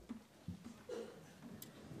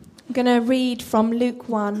I'm going to read from Luke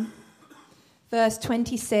 1, verse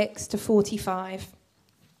 26 to 45.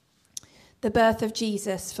 The birth of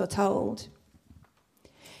Jesus foretold.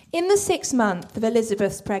 In the 6th month of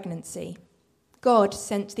Elizabeth's pregnancy, God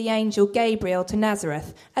sent the angel Gabriel to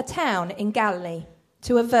Nazareth, a town in Galilee,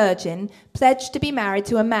 to a virgin pledged to be married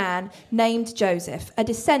to a man named Joseph, a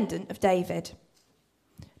descendant of David.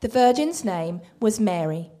 The virgin's name was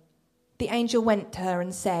Mary. The angel went to her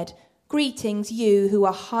and said, "Greetings, you who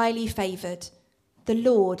are highly favoured. The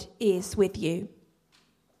Lord is with you."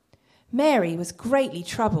 Mary was greatly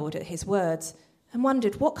troubled at his words and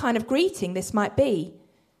wondered what kind of greeting this might be.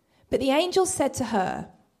 But the angel said to her,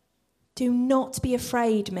 "Do not be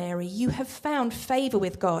afraid, Mary. You have found favour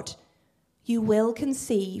with God. You will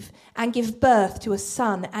conceive and give birth to a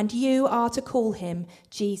son, and you are to call him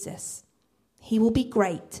Jesus. He will be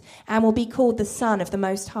great and will be called the Son of the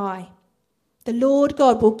Most High. The Lord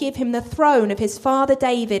God will give him the throne of his father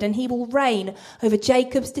David, and he will reign over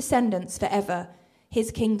Jacob's descendants forever.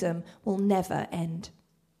 His kingdom will never end."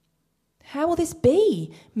 "How will this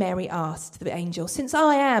be?" Mary asked the angel, "since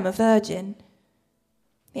I am a virgin?"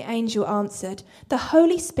 The angel answered, "The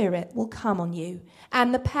Holy Spirit will come on you,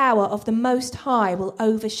 and the power of the Most High will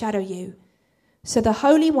overshadow you. So the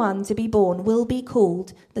Holy One to be born will be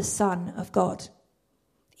called the Son of God.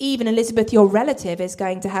 Even Elizabeth, your relative, is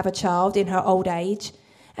going to have a child in her old age,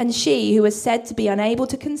 and she who was said to be unable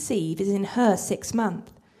to conceive is in her 6th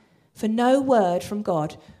month. For no word from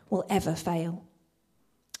God will ever fail."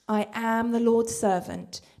 "I am the Lord's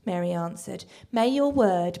servant," Mary answered. "May your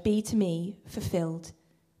word be to me fulfilled."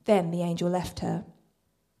 Then the angel left her.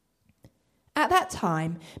 At that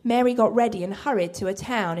time, Mary got ready and hurried to a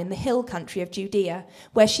town in the hill country of Judea,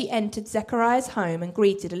 where she entered Zechariah's home and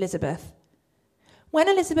greeted Elizabeth. When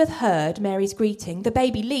Elizabeth heard Mary's greeting, the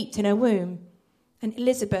baby leaped in her womb, and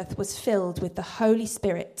Elizabeth was filled with the Holy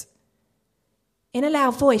Spirit. In a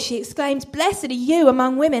loud voice she exclaimed, "Blessed are you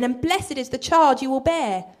among women, and blessed is the child you will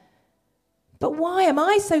bear. But why am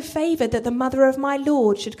I so favoured that the mother of my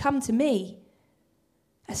Lord should come to me?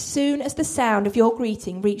 As soon as the sound of your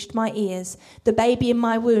greeting reached my ears, the baby in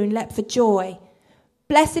my womb leapt for joy.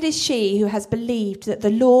 Blessed is she who has believed that the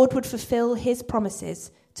Lord would fulfil his promises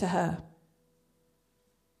to her."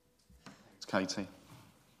 It's Katie.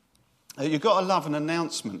 You've got to love an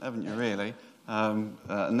announcement, haven't you, really?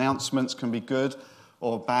 Announcements can be good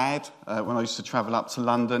or bad. When I used to travel up to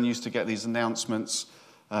London, I used to get these announcements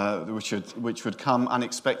which would come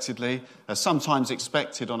unexpectedly, sometimes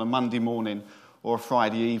expected on a Monday morning or a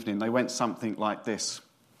Friday evening. They went something like this.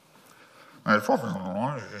 You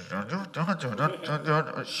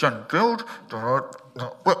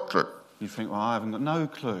think, well, I haven't got no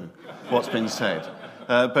clue what's been said.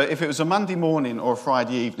 But if it was a Monday morning or a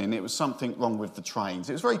Friday evening, it was something wrong with the trains.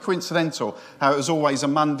 It was very coincidental how it was always a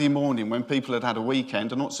Monday morning when people had had a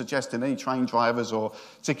weekend. I'm not suggesting any train drivers or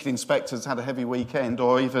ticket inspectors had a heavy weekend,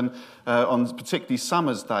 or even on particularly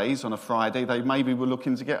summer's days on a Friday, they maybe were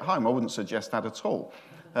looking to get home. I wouldn't suggest that at all.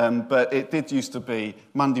 But it did used to be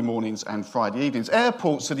Monday mornings and Friday evenings.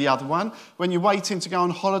 Airports are the other one. When you're waiting to go on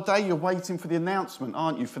holiday, you're waiting for the announcement,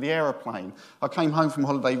 aren't you, for the aeroplane. I came home from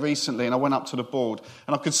holiday recently and I went up to the board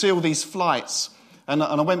and I could see all these flights. And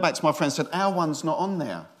I went back to my friend and said, "Our one's not on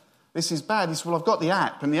there. This is bad." He said, "Well, I've got the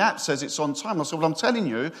app and the app says it's on time." I said, "Well, I'm telling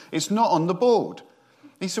you, it's not on the board."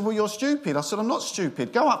 He said, "Well, you're stupid." I said, "I'm not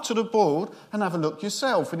stupid. Go up to the board and have a look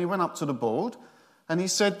yourself." And he went up to the board. And he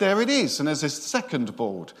said, "There it is." And there's a second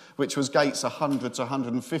board, which was gates 100 to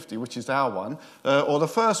 150, which is our one, or the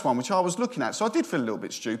first one, which I was looking at. So I did feel a little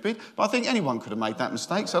bit stupid, but I think anyone could have made that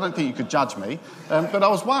mistake, so I don't think you could judge me. But I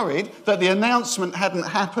was worried that the announcement hadn't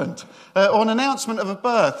happened. Or an announcement of a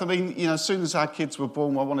birth. I mean, as soon as our kids were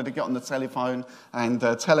born, I wanted to get on the telephone and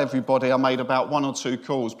tell everybody. I made about 1 or 2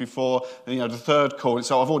 calls before, the third call.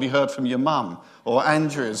 So I've already heard from your mum or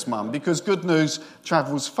Andrea's mum, because good news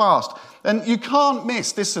travels fast. And you can't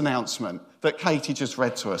miss this announcement that Katie just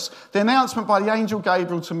read to us. The announcement by the angel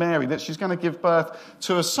Gabriel to Mary that she's going to give birth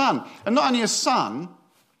to a son. And not only a son,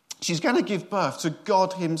 she's going to give birth to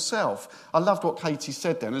God himself. I loved what Katie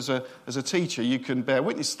said then. As a teacher, you can bear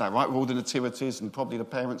witness to that, right? With all the nativities and probably the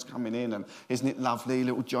parents coming in. And isn't it lovely?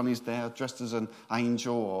 Little Johnny's there dressed as an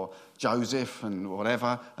angel, or Joseph and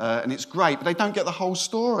whatever. And it's great, but they don't get the whole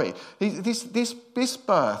story. This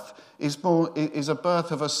birth is a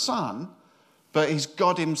birth of a son, but he's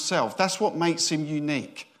God himself. That's what makes him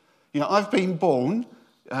unique. I've been born,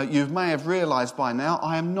 you may have realised by now,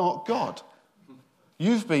 I am not God.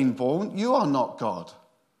 You've been born, you are not God.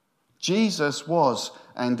 Jesus was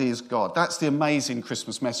and is God. That's the amazing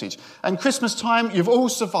Christmas message. And Christmas time, you've all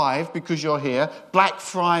survived because you're here. Black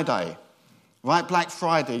Friday. Right, Black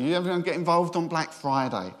Friday. You ever get involved on Black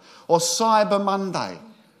Friday? Or Cyber Monday?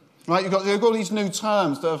 Right, you've got all these new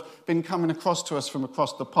terms that have been coming across to us from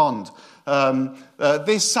across the pond.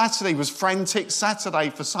 This Saturday was Frantic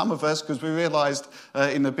Saturday for some of us because we realised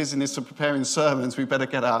in the busyness of preparing sermons we better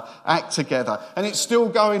get our act together. And it's still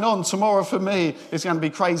going on. Tomorrow for me is going to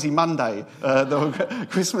be Crazy Monday, the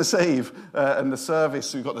Christmas Eve and the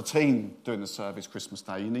service. We've got the team doing the service Christmas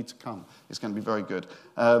Day. You need to come. It's going to be very good.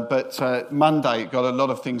 But Monday, got a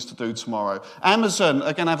lot of things to do tomorrow. Amazon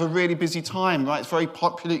are going to have a really busy time, right? It's very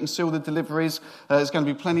popular. You can see all the deliveries. There's going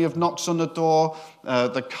to be plenty of knocks on the door.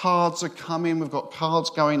 The cards are coming. We've got cards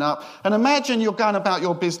going up. And imagine you're going about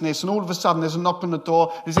your business and all of a sudden there's a knock on the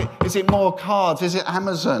door. Is it more cards? Is it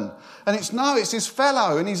Amazon? And it's this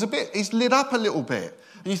fellow and he's lit up a little bit.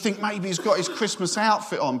 And you think maybe he's got his Christmas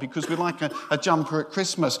outfit on because we like a jumper at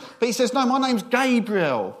Christmas. But he says, no, my name's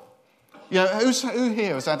Gabriel. You know, who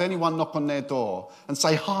here has had anyone knock on their door and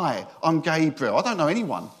say, hi, I'm Gabriel? I don't know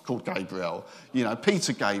anyone called Gabriel. You know,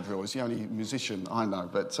 Peter Gabriel is the only musician I know,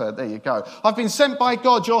 but there you go. I've been sent by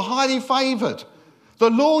God. You're highly favoured. The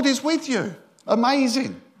Lord is with you.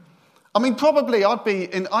 Amazing. I mean, probably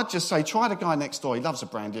I'd just say, try the guy next door. He loves a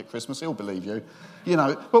brandy at Christmas. He'll believe you. You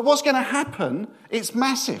know, but what's going to happen? It's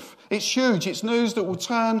massive. It's huge. It's news that will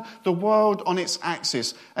turn the world on its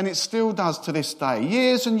axis. And it still does to this day.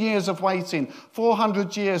 Years and years of waiting.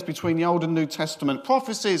 400 years between the Old and New Testament.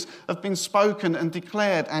 Prophecies have been spoken and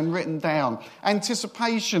declared and written down.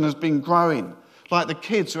 Anticipation has been growing. Like the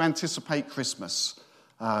kids who anticipate Christmas.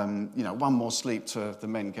 One more sleep to the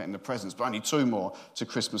men getting the presents, but only 2 more to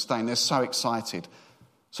Christmas Day. And they're so excited.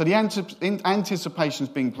 So the anticipation's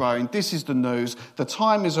been growing. This is the news. The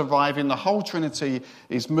time is arriving. The whole Trinity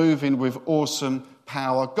is moving with awesome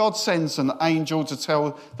power. God sends an angel to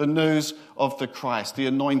tell the news of the Christ, the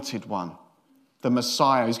anointed one, the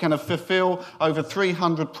Messiah. He's going to fulfill over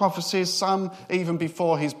 300 prophecies, some even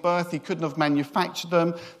before his birth. He couldn't have manufactured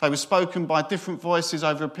them. They were spoken by different voices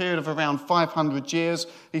over a period of around 500 years.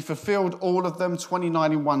 He fulfilled all of them,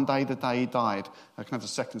 29 in one day, the day he died. I can have the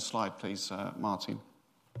second slide, please, Martin.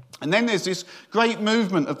 And then there's this great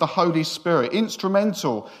movement of the Holy Spirit,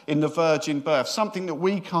 instrumental in the virgin birth, something that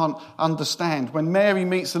we can't understand. When Mary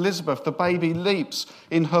meets Elizabeth, the baby leaps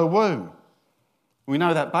in her womb. We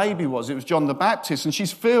know that baby it was John the Baptist, and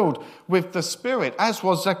she's filled with the Spirit, as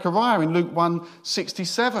was Zechariah in Luke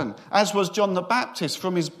 1:67, as was John the Baptist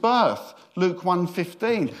from his birth, Luke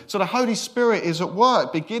 1:15. So the Holy Spirit is at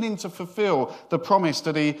work, beginning to fulfill the promise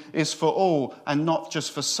that he is for all and not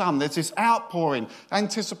just for some. There's this outpouring,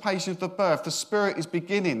 anticipation of the birth. The Spirit is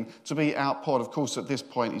beginning to be outpoured. Of course, at this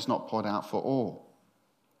point, he's not poured out for all,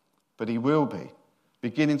 but he will be.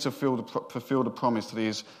 Beginning to fulfill the promise that he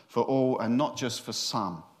is for all and not just for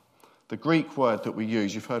some. The Greek word that we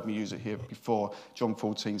use, you've heard me use it here before, John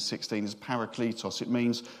 14:16, is parakletos. It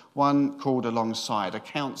means one called alongside, a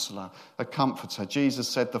counsellor, a comforter. Jesus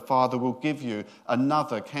said the Father will give you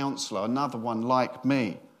another counsellor, another one like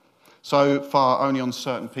me. So far, only on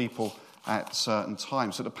certain people at certain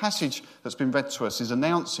times. So the passage that's been read to us is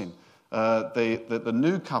announcing the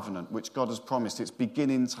new covenant which God has promised. It's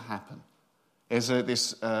beginning to happen. There's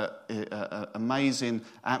this amazing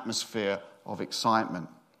atmosphere of excitement.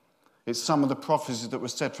 It's some of the prophecies that were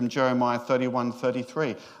said from Jeremiah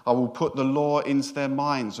 31:33. I will put the law into their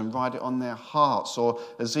minds and write it on their hearts. Or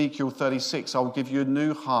Ezekiel 36, I will give you a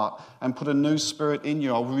new heart and put a new spirit in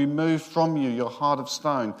you. I will remove from you your heart of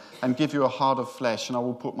stone and give you a heart of flesh. And I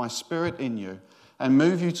will put my spirit in you and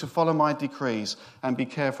move you to follow my decrees and be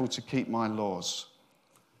careful to keep my laws.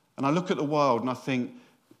 And I look at the world and I think,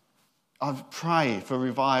 I pray for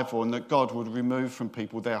revival and that God would remove from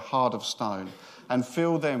people their heart of stone and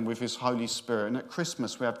fill them with his Holy Spirit. And at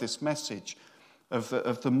Christmas we have this message of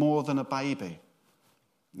the more than a baby.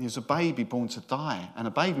 There's a baby born to die, and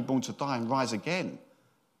a baby born to die and rise again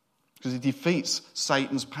because he defeats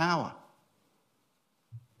Satan's power.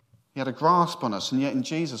 He had a grasp on us, and yet in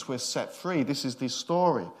Jesus we're set free. This is the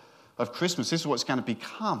story of Christmas. This is what it's going to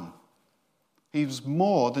become. He was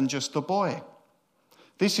more than just a boy.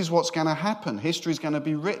 This is what's going to happen. History is going to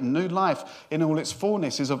be written. New life in all its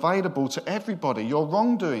fullness is available to everybody. Your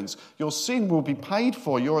wrongdoings, your sin will be paid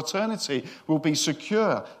for. Your eternity will be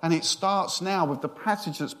secure. And it starts now with the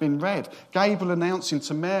passage that's been read. Gabriel announcing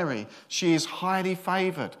to Mary, she is highly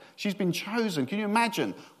favoured. She's been chosen. Can you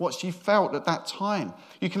imagine what she felt at that time?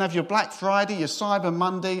 You can have your Black Friday, your Cyber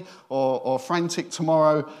Monday, or Frantic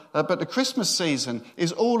tomorrow. But the Christmas season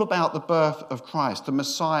is all about the birth of Christ, the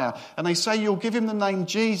Messiah. And they say you'll give him the name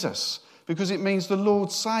Jesus, because it means the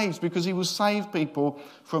Lord saves, because he will save people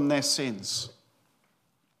from their sins.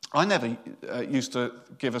 I never used to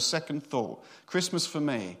give a second thought. Christmas for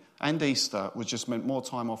me and Easter was just meant more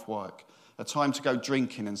time off work, a time to go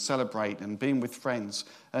drinking and celebrate and being with friends.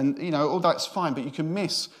 And, all that's fine, but you can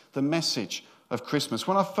miss the message of Christmas.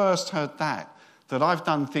 When I first heard that I've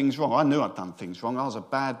done things wrong, I knew I'd done things wrong. I was a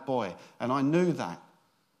bad boy, and I knew that.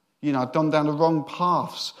 I'd gone down the wrong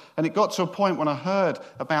paths. And it got to a point when I heard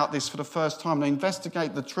about this for the first time, and I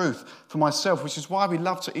investigated the truth for myself, which is why we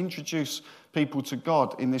love to introduce people to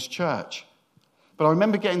God in this church. But I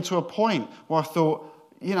remember getting to a point where I thought,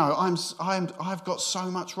 I've got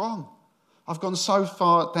so much wrong. I've gone so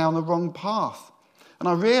far down the wrong path. And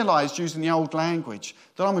I realised, using the old language,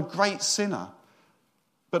 that I'm a great sinner.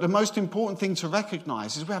 But the most important thing to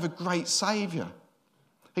recognise is we have a great Saviour.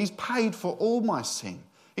 He's paid for all my sin.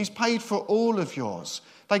 He's paid for all of yours.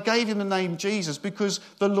 They gave him the name Jesus because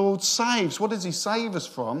the Lord saves. What does he save us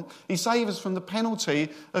from? He saves us from the penalty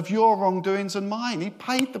of your wrongdoings and mine. He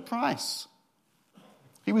paid the price.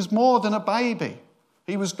 He was more than a baby.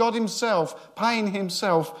 He was God himself, paying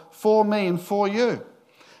himself for me and for you.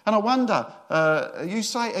 And I wonder, are you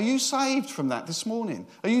saved from that this morning?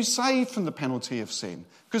 Are you saved from the penalty of sin?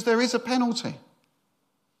 Because there is a penalty.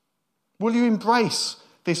 Will you embrace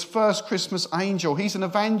this first Christmas angel? He's an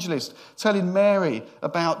evangelist telling Mary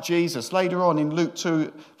about Jesus. Later on in Luke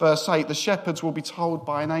 2, verse 8, the shepherds will be told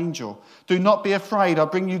by an angel, "Do not be afraid, I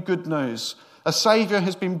bring you good news. A Saviour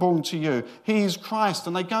has been born to you. He is Christ."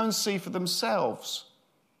 And they go and see for themselves.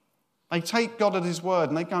 They take God at his word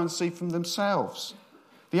and they go and see for themselves.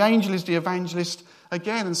 The angel is the evangelist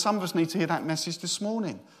again, and some of us need to hear that message this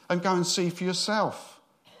morning and go and see for yourself.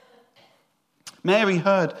 Mary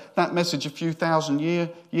heard that message a few thousand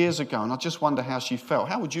years ago, and I just wonder how she felt.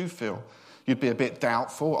 How would you feel? You'd be a bit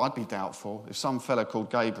doubtful. I'd be doubtful. If some fella called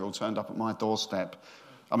Gabriel turned up at my doorstep,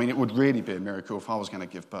 it would really be a miracle if I was going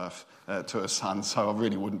to give birth to a son, so I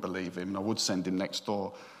really wouldn't believe him, and I would send him next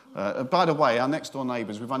door. By the way, our next door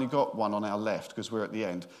neighbours, we've only got one on our left because we're at the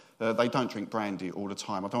end. They don't drink brandy all the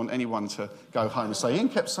time. I don't want anyone to go home and say, Ian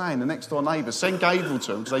kept saying the next door neighbours, send Gabriel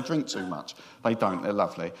to them because they drink too much. They don't, they're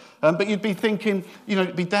lovely. But you'd be thinking,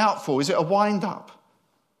 it'd be doubtful, is it a wind-up?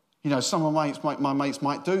 Some of my mates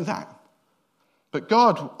might do that. But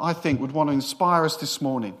God, I think, would want to inspire us this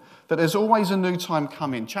morning that there's always a new time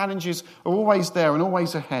coming. Challenges are always there and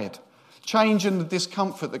always ahead. Change and the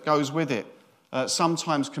discomfort that goes with it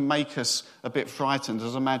sometimes can make us a bit frightened,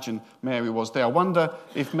 as I imagine Mary was there. I wonder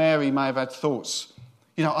if Mary may have had thoughts.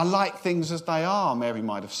 I like things as they are, Mary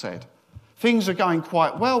might have said. Things are going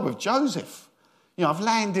quite well with Joseph. I've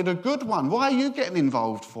landed a good one. Why are you getting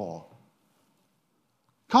involved for?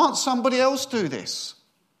 Can't somebody else do this?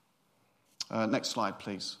 Next slide,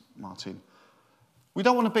 please, Martin. We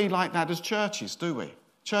don't want to be like that as churches, do we?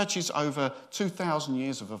 Churches over 2,000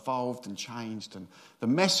 years have evolved and changed, and the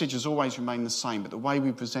message has always remained the same, but the way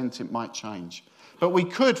we present it might change. But we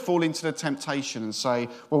could fall into the temptation and say,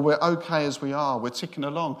 well, we're okay as we are, we're ticking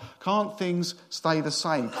along. Can't things stay the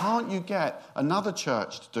same? Can't you get another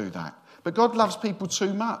church to do that? But God loves people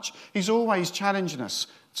too much. He's always challenging us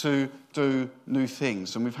to do new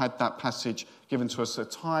things. And we've had that passage given to us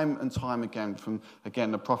time and time again from,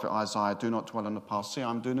 again, the prophet Isaiah, "Do not dwell on the past. See,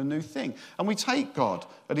 I'm doing a new thing." And we take God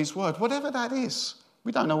at his word, whatever that is.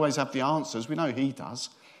 We don't always have the answers. We know he does.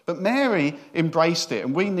 But Mary embraced it,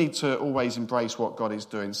 and we need to always embrace what God is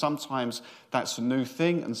doing. Sometimes that's a new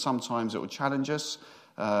thing, and sometimes it will challenge us,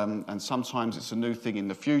 and sometimes it's a new thing in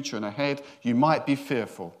the future and ahead. You might be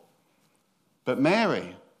fearful. But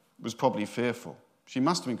Mary was probably fearful. She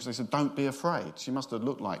must have been, because they said, "Don't be afraid." She must have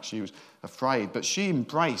looked like she was afraid. But she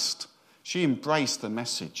embraced the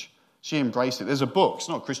message. She embraced it. There's a book. It's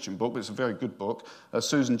not a Christian book, but it's a very good book.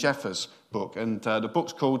 Susan Jeffers' book. And the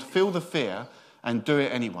book's called "Feel the Fear and Do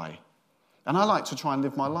It Anyway." And I like to try and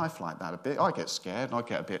live my life like that a bit. I get scared and I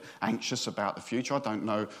get a bit anxious about the future. I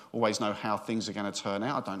don't always know how things are going to turn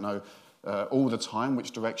out. I don't know all the time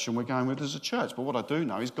which direction we're going with as a church. But what I do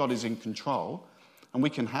know is God is in control. And we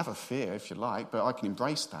can have a fear, if you like, but I can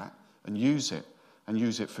embrace that and use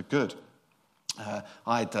it for good.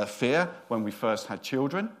 I had fear when we first had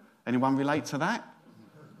children. Anyone relate to that?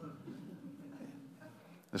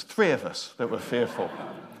 There's 3 of us that were fearful,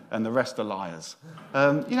 and the rest are liars.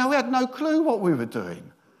 We had no clue what we were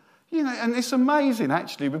doing. And it's amazing,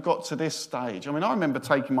 actually, we've got to this stage. I remember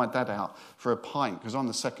taking my dad out for a pint, because I'm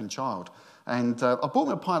the second child. And I bought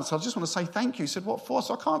him a pint, so I just want to say thank you. He said, "What for?"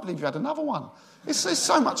 So I can't believe you had another one. It's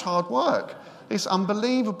so much hard work. It's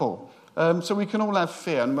unbelievable. So we can all have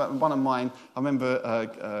fear. And one of mine, I remember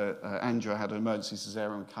Andrew had an emergency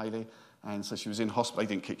cesarean with Kaylee, And so she was in hospital.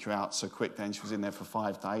 They didn't kick you out so quick then. She was in there for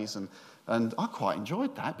 5 days. And I quite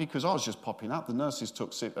enjoyed that because I was just popping up. The nurses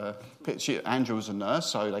took Andrew was a nurse,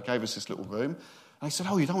 so they gave us this little room. And they said,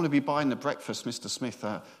 you don't want to be buying the breakfast, Mr. Smith,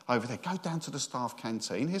 over there. Go down to the staff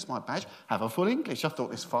canteen. Here's my badge. Have a full English. I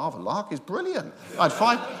thought this Father Lark is brilliant. I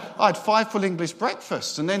had 5 full English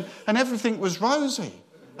breakfasts, and everything was rosy.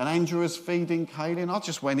 And Andrew was feeding Kaylin. I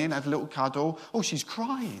just went in, had a little cuddle. Oh, she's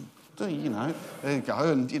crying. There you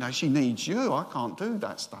go. And, she needs you. I can't do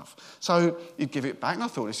that stuff. So you'd give it back, and I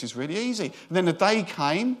thought, this is really easy. And then the day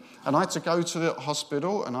came, and I had to go to the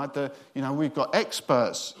hospital, and I had to, we've got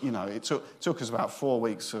experts. It took us about 4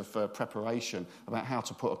 weeks of preparation about how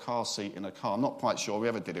to put a car seat in a car. I'm not quite sure we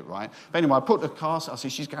ever did it right. But anyway, I put the car seat. I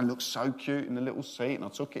said, she's going to look so cute in the little seat. And I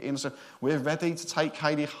took it in and said, we're ready to take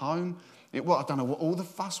Katie home. I don't know what all the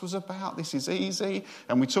fuss was about. This is easy.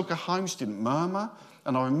 And we took her home. She didn't murmur.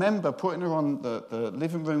 And I remember putting her on the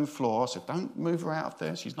living room floor. I said, don't move her out of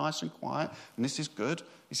there. She's nice and quiet. And this is good.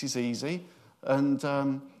 This is easy. And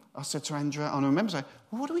I said to Andrea, and I remember saying,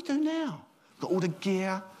 well, what do we do now? Got all the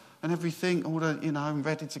gear and everything, I'm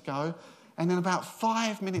ready to go. And then about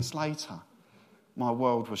 5 minutes later, my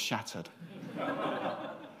world was shattered.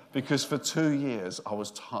 Because for 2 years, I was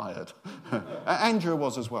tired. Andrea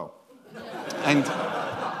was as well.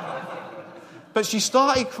 But she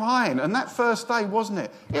started crying, and that first day, wasn't it?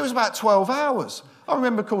 It was about 12 hours. I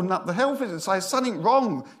remember calling up the health visitor and saying, something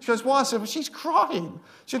wrong. She goes, why? I said, well, she's crying.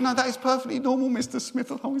 She said, no, that is perfectly normal, Mr. Smith.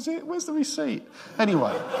 Oh, is it? Where's the receipt?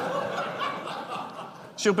 Anyway,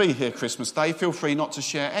 she'll be here Christmas Day. Feel free not to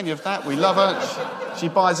share any of that. We love her. She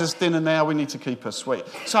buys us dinner now. We need to keep her sweet.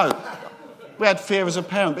 So we had fear as a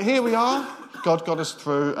parent, but here we are. God got us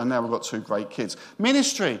through, and now we've got 2 great kids.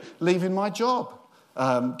 Ministry, leaving my job.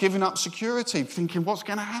 Giving up security, thinking, what's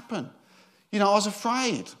going to happen? I was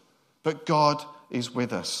afraid, but God is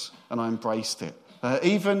with us, and I embraced it.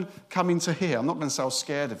 Even coming to here, I'm not going to say I was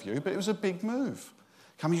scared of you, but it was a big move.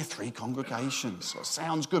 Coming here, 3 congregations. That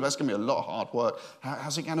sounds good. That's going to be a lot of hard work.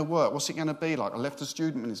 How's it going to work? What's it going to be like? I left the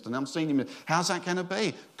student minister, now I'm senior minister. How's that going to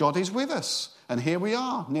be? God is with us. And here we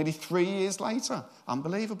are, nearly 3 years later.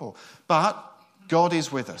 Unbelievable. But God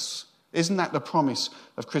is with us. Isn't that the promise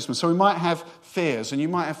of Christmas? So we might have fears, and you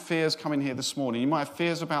might have fears coming here this morning. You might have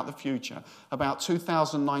fears about the future, about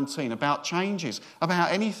 2019, about changes,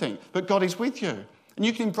 about anything. But God is with you. And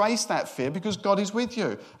you can embrace that fear because God is with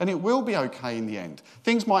you. And it will be okay in the end.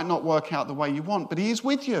 Things might not work out the way you want, but He is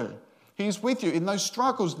with you. He is with you in those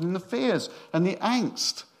struggles, in the fears and the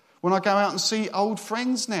angst. When I go out and see old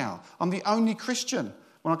friends now, I'm the only Christian.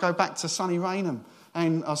 When I go back to sunny Raynham,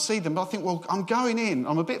 and I see them, but I think, well, I'm going in.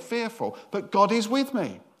 I'm a bit fearful, but God is with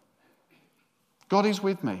me. God is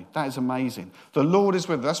with me. That is amazing. The Lord is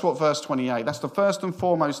with us. That's what verse 28, that's the first and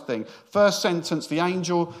foremost thing. First sentence, the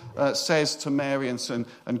angel says to Mary,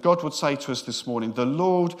 and God would say to us this morning, the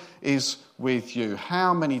Lord is with you.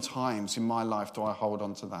 How many times in my life do I hold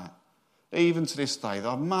on to that? Even to this day,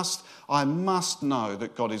 I must know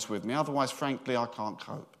that God is with me. Otherwise, frankly, I can't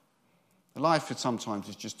cope. Life sometimes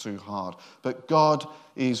is just too hard. But God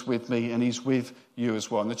is with me, and He's with you as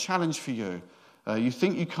well. And the challenge for you, you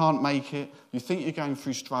think you can't make it, you think you're going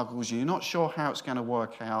through struggles, you're not sure how it's going to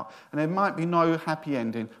work out, and there might be no happy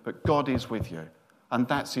ending, but God is with you. And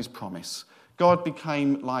that's His promise. God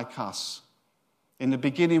became like us. In the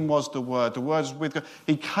beginning was the Word was with God.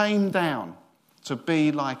 He came down to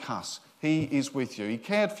be like us. He is with you. He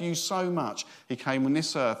cared for you so much, He came on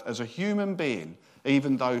this earth as a human being,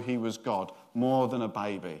 even though He was God, more than a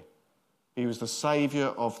baby. He was the Saviour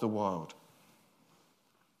of the world.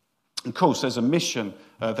 Of course, there's a mission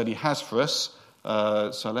that He has for us.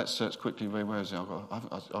 So let's search quickly. Where is it?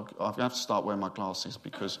 I have to start wearing my glasses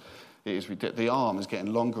because it is ridiculous. The arm is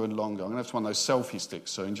getting longer and longer. I'm going to have one of those selfie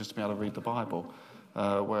sticks soon just to be able to read the Bible.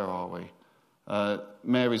 Where are we?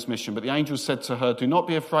 Mary's mission. But the angel said to her, do not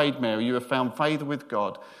be afraid, Mary. You have found favour with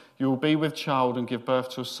God. You will be with child and give birth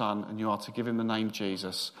to a son, and you are to give him the name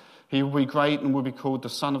Jesus. He will be great and will be called the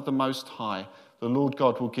Son of the Most High. The Lord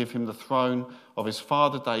God will give him the throne of his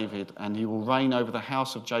father David, and he will reign over the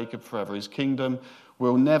house of Jacob forever. His kingdom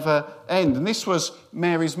will never end. And this was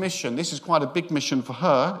Mary's mission. This is quite a big mission for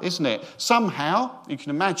her, isn't it? Somehow, you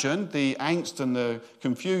can imagine the angst and the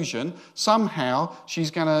confusion, somehow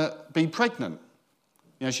she's going to be pregnant.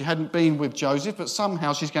 She hadn't been with Joseph, but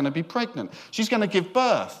somehow she's going to be pregnant. She's going to give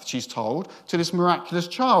birth, she's told, to this miraculous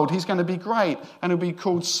child. He's going to be great, and he'll be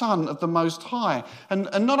called Son of the Most High. And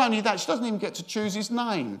not only that, she doesn't even get to choose his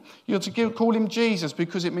name. You're to call him Jesus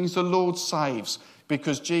because it means the Lord saves,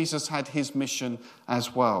 because Jesus had his mission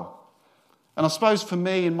as well. And I suppose for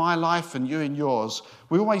me in my life and you in yours,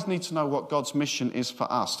 we always need to know what God's mission is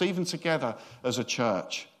for us, even together as a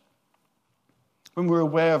church. When we're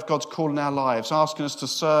aware of God's call in our lives, asking us to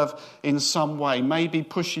serve in some way, maybe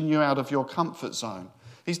pushing you out of your comfort zone.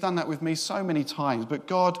 He's done that with me so many times, but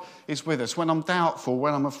God is with us when I'm doubtful,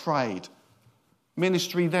 when I'm afraid.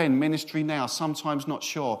 Ministry then, ministry now, sometimes not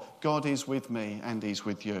sure. God is with me and he's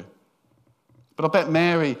with you. But I bet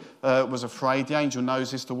Mary was afraid. The angel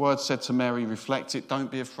knows this. The word said to Mary, reflect it,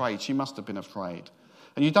 don't be afraid. She must have been afraid.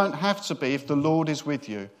 And you don't have to be if the Lord is with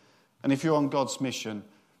you. And if you're on God's mission,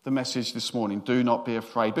 the message this morning, do not be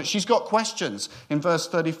afraid. But she's got questions in verse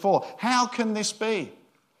 34. How can this be?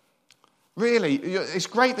 Really, it's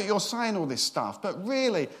great that you're saying all this stuff, but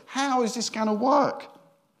really, how is this going to work?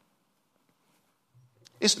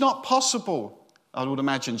 It's not possible, I would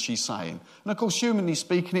imagine she's saying. And of course, humanly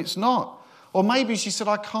speaking, it's not. Or maybe she said,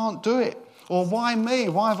 I can't do it. Or why me?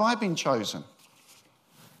 Why have I been chosen?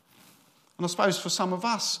 And I suppose for some of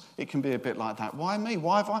us, it can be a bit like that. Why me?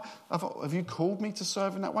 Why have you called me to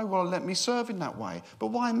serve in that way? Well, let me serve in that way. But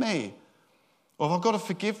why me? Or have I got to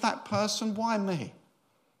forgive that person? Why me?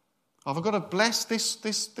 Have I got to bless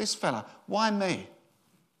this fella? Why me?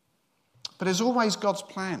 But there's always God's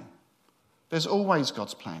plan. There's always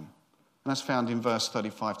God's plan. And that's found in verse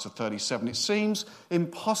 35 to 37. It seems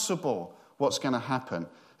impossible what's going to happen.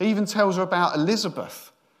 It even tells her about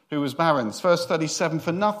Elizabeth, who was barren. Verse 37,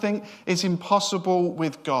 for nothing is impossible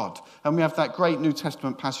with God. And we have that great New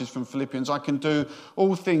Testament passage from Philippians, I can do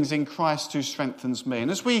all things in Christ who strengthens me. And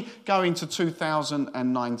as we go into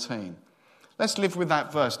 2019, let's live with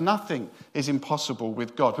that verse. Nothing is impossible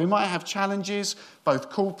with God. We might have challenges, both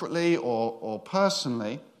corporately or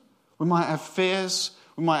personally. We might have fears.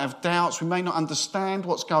 We might have doubts. We may not understand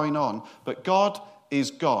what's going on. But God is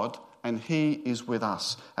God, and he is with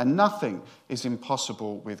us. And nothing is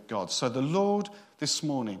impossible with God. So the Lord this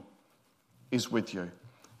morning is with you.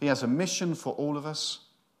 He has a mission for all of us.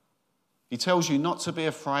 He tells you not to be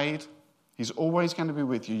afraid. He's always going to be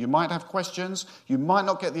with you. You might have questions. You might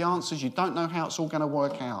not get the answers. You don't know how it's all going to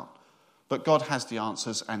work out. But God has the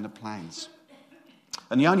answers and the plans.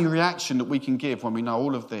 And the only reaction that we can give when we know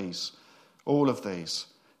all of these,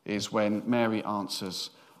 is when Mary answers,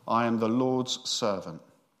 I am the Lord's servant.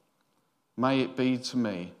 May it be to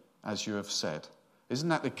me as you have said. Isn't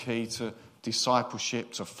that the key to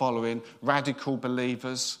discipleship, to following radical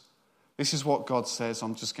believers? This is what God says,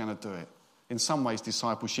 I'm just going to do it. In some ways,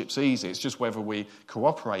 discipleship's easy. It's just whether we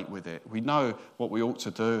cooperate with it. We know what we ought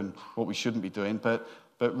to do and what we shouldn't be doing, but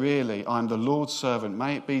really, I'm the Lord's servant.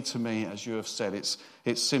 May it be to me as you have said.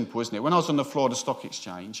 It's simple, isn't it? When I was on the Florida Stock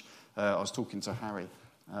Exchange, I was talking to Harry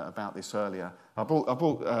about this earlier. I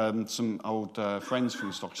brought some old friends from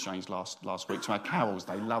the Stock Exchange last week to our carols.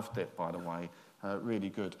 They loved it, by the way. Really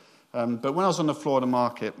good. But when I was on the Florida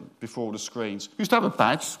market before all the screens, I used to have a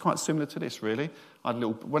badge, quite similar to this, really.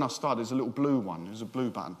 When I started, there's a little blue one. It was a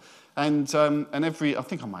blue button. And every, I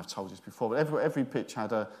think I might have told you this before, but every pitch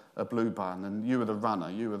had a blue button, and you were the runner.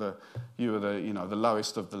 You were the the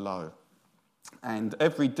lowest of the low. And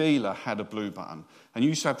every dealer had a blue button. And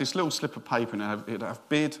you used to have this little slip of paper, and it'd have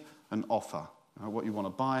bid and offer, what you want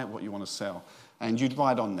to buy, what you want to sell. And you'd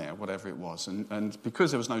write on there whatever it was. And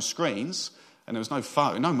because there was no screens, and there was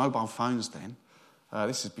no mobile phones then,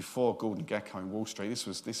 this is before Gordon Gekko in Wall Street. This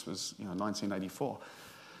was 1984.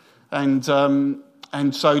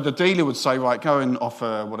 And so the dealer would say, right, go and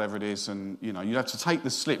offer whatever it is, and you'd have to take the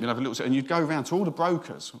slip, you'd have a little, and you'd go around to all the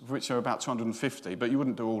brokers, which are about 250, but you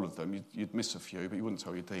wouldn't do all of them. You'd miss a few, but you wouldn't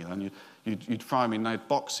tell your dealer, and you'd throw them in. They had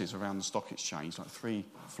boxes around the stock exchange, like 3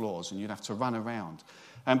 floors, and you'd have to run around.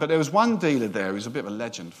 But there was one dealer there who was a bit of a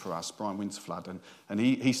legend for us, Brian Winterflood, and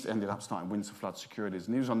he ended up starting Winterflood Securities,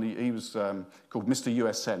 and he was called Mr.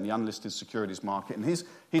 USM, the unlisted securities market, and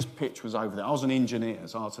his pitch was over there. I was an engineer,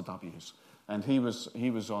 R2Ws. And he was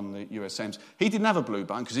on the USMs. He didn't have a blue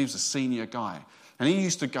button because he was a senior guy. And he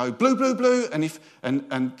used to go, blue, blue, blue.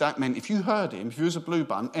 And that meant if you heard him, if he was a blue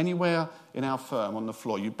button, anywhere in our firm on the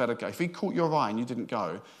floor, you'd better go. If he caught your eye and you didn't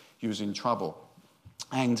go, you was in trouble.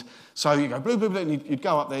 And so you go, blue, blue, blue, and you'd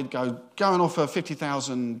go up there, you'd go and offer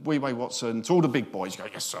 50,000 Wee-Way Watson to all the big boys. You go,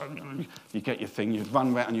 yes, sir. You get your thing, you'd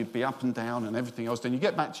run around and you'd be up and down and everything else. Then you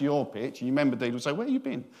get back to your pitch and you remember Dean would say, where have you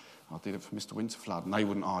been? I did it for Mr. Winterflood, and they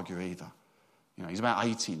wouldn't argue either. He's about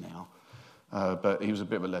 80 now, but he was a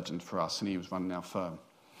bit of a legend for us, and he was running our firm.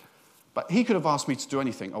 But he could have asked me to do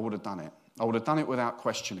anything. I would have done it. I would have done it without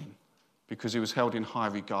questioning, because he was held in high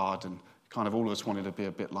regard, and kind of all of us wanted to be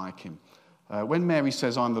a bit like him. When Mary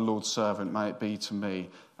says, I'm the Lord's servant, may it be to me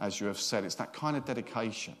as you have said, it's that kind of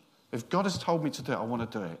dedication. If God has told me to do it, I want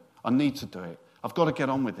to do it. I need to do it. I've got to get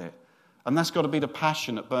on with it. And that's got to be the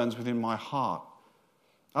passion that burns within my heart.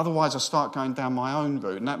 Otherwise, I start going down my own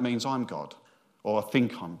route, and that means I'm God, or I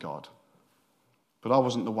think I'm God. But I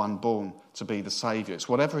wasn't the one born to be the saviour. It's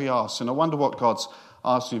whatever he asks. And I wonder what God's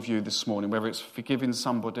asking of you this morning, whether it's forgiving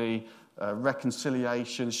somebody,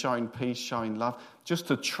 reconciliation, showing peace, showing love, just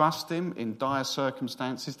to trust him in dire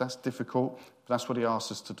circumstances. That's difficult, but that's what he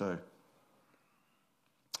asks us to do.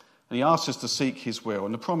 And he asks us to seek his will.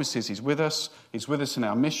 And the promise is he's with us in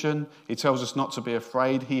our mission. He tells us not to be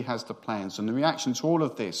afraid. He has the plans. And the reaction to all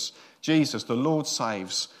of this, Jesus, the Lord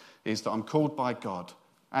saves, is that I'm called by God,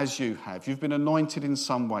 as you have. You've been anointed in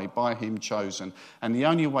some way, by him chosen. And the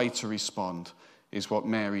only way to respond is what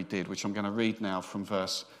Mary did, which I'm going to read now from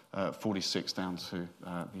verse 46 down to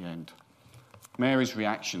the end. Mary's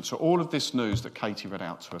reaction to all of this news that Katie read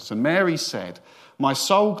out to us. And Mary said, "My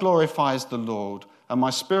soul glorifies the Lord, and my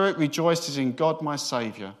spirit rejoices in God my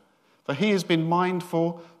Saviour, for he has been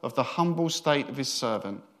mindful of the humble state of his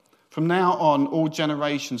servant. From now on, all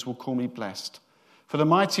generations will call me blessed. For the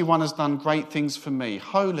Mighty One has done great things for me.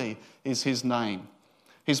 Holy is his name.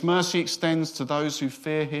 His mercy extends to those who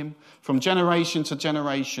fear him. From generation to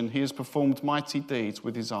generation, he has performed mighty deeds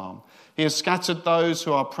with his arm. He has scattered those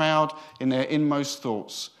who are proud in their inmost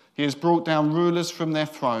thoughts. He has brought down rulers from their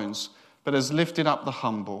thrones, but has lifted up the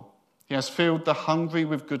humble. He has filled the hungry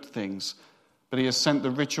with good things, but he has sent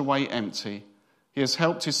the rich away empty. He has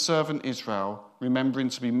helped his servant Israel, remembering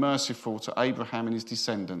to be merciful to Abraham and his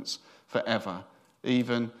descendants forever,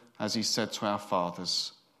 even as he said to our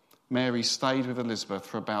fathers." Mary stayed with Elizabeth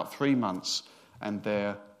for about 3 months and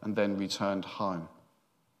then returned home.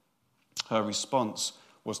 Her response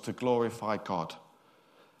was to glorify God.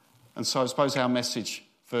 And so I suppose our message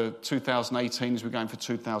for 2018 as we're going for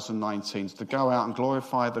 2019 is to go out and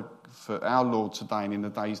glorify for our Lord today and in the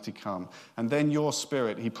days to come. And then your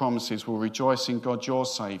spirit, he promises, will rejoice in God, your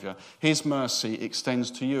Saviour. His mercy extends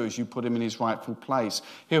to you as you put him in his rightful place.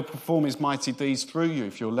 He'll perform his mighty deeds through you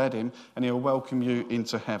if you'll let him, and he'll welcome you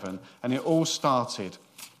into heaven. And it all started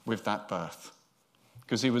with that birth,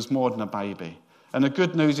 because he was more than a baby. And the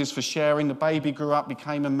good news is for sharing. The baby grew up,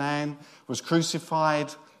 became a man, was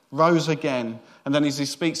crucified, rose again, and then as he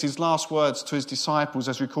speaks his last words to his disciples,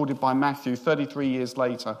 as recorded by Matthew 33 years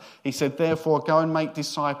later, he said, "Therefore go and make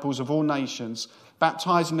disciples of all nations,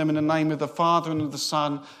 baptizing them in the name of the Father and of the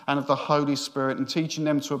Son and of the Holy Spirit, and teaching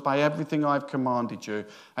them to obey everything I've commanded you.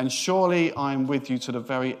 And surely I am with you to the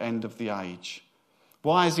very end of the age."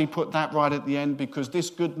 Why has he put that right at the end? Because this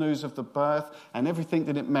good news of the birth and everything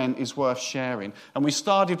that it meant is worth sharing. And we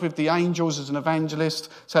started with the angels as an evangelist,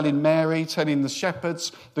 telling Mary, telling the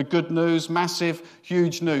shepherds the good news, massive,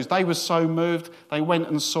 huge news. They were so moved, they went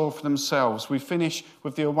and saw for themselves. We finish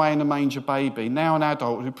with the away in the manger baby, now an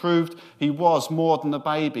adult who proved he was more than a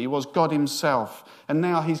baby. He was God himself. And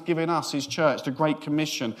now he's given us, his church, the Great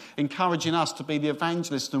Commission, encouraging us to be the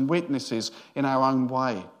evangelists and witnesses in our own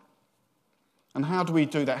way. And how do we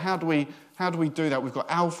do that? How do we do that? We've got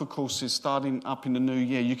Alpha courses starting up in the new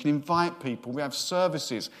year. You can invite people. We have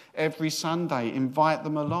services every Sunday. Invite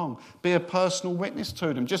them along. Be a personal witness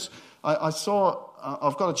to them.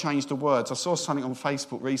 I've got to change the words. I saw something on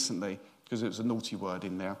Facebook recently, because it was a naughty word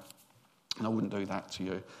in there, and I wouldn't do that to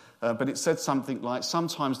you. But it said something like,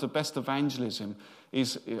 sometimes the best evangelism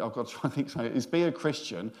is, I've got to try and think so, is be a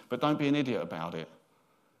Christian, but don't be an idiot about it.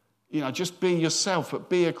 Just be yourself, but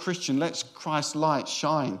be a Christian. Let Christ's light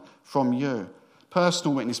shine from you.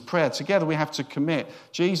 Personal witness, prayer. Together we have to commit.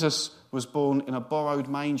 Jesus was born in a borrowed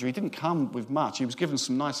manger. He didn't come with much. He was given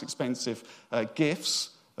some nice, expensive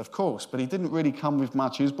gifts, of course, but he didn't really come with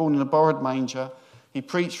much. He was born in a borrowed manger. He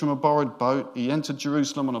preached from a borrowed boat. He entered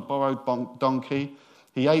Jerusalem on a borrowed donkey.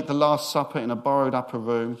 He ate the Last Supper in a borrowed upper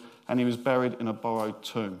room, and he was buried in a borrowed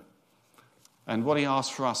tomb. And what he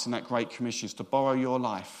asked for us in that Great Commission is to borrow your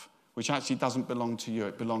life, which actually doesn't belong to you,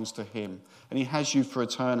 it belongs to him. And he has you for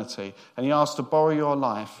eternity. And he asks to borrow your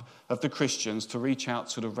life of the Christians to reach out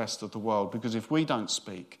to the rest of the world. Because if we don't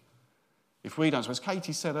speak, as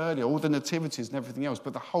Katie said earlier, all the nativities and everything else,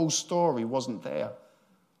 but the whole story wasn't there.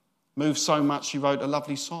 Moved so much, she wrote a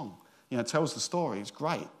lovely song. It tells the story, it's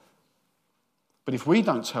great. But if we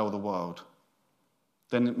don't tell the world,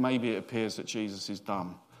 then maybe it appears that Jesus is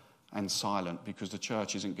dumb and silent because the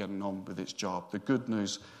church isn't getting on with its job. The good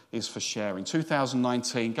news is for sharing.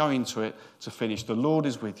 2019, go into it to finish. The Lord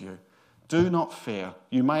is with you. Do not fear.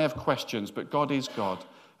 You may have questions, but God is God,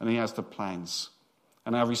 and he has the plans.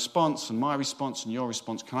 And our response, and my response, and your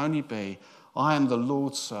response can only be, I am the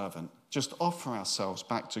Lord's servant. Just offer ourselves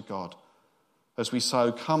back to God as we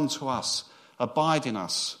so come to us, abide in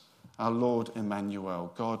us, our Lord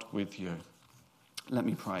Emmanuel, God with you. Let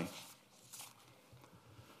me pray.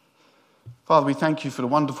 Father, we thank you for the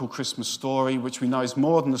wonderful Christmas story, which we know is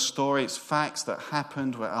more than a story. It's facts that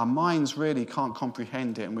happened where our minds really can't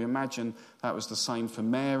comprehend it. And we imagine that was the same for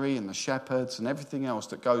Mary and the shepherds and everything else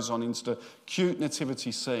that goes on into the cute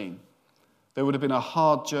nativity scene. There would have been a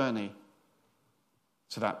hard journey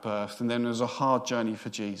to that birth, and then there was a hard journey for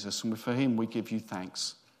Jesus. And for him, we give you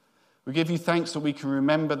thanks. We give you thanks that we can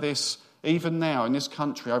remember this even now in this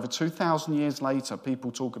country. Over 2,000 years later,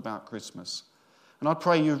 people talk about Christmas. And I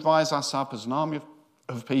pray you rise us up as an army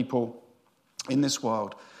of people in this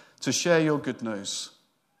world to share your good news,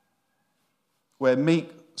 where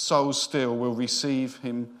meek souls still will receive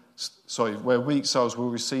him, where weak souls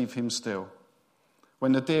will receive him still.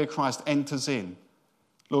 When the dear Christ enters in,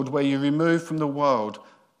 Lord, where you remove from the world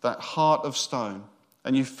that heart of stone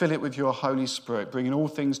and you fill it with your Holy Spirit, bringing all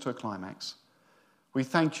things to a climax. We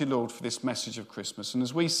thank you, Lord, for this message of Christmas. And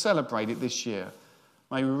as we celebrate it this year,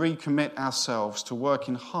 may we recommit ourselves to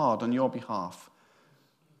working hard on your behalf,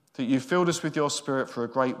 that you filled us with your Spirit for a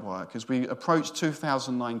great work. As we approach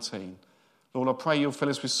 2019, Lord, I pray you'll fill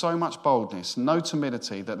us with so much boldness, no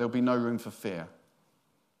timidity, that there'll be no room for fear.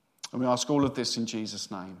 And we ask all of this in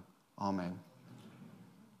Jesus' name. Amen.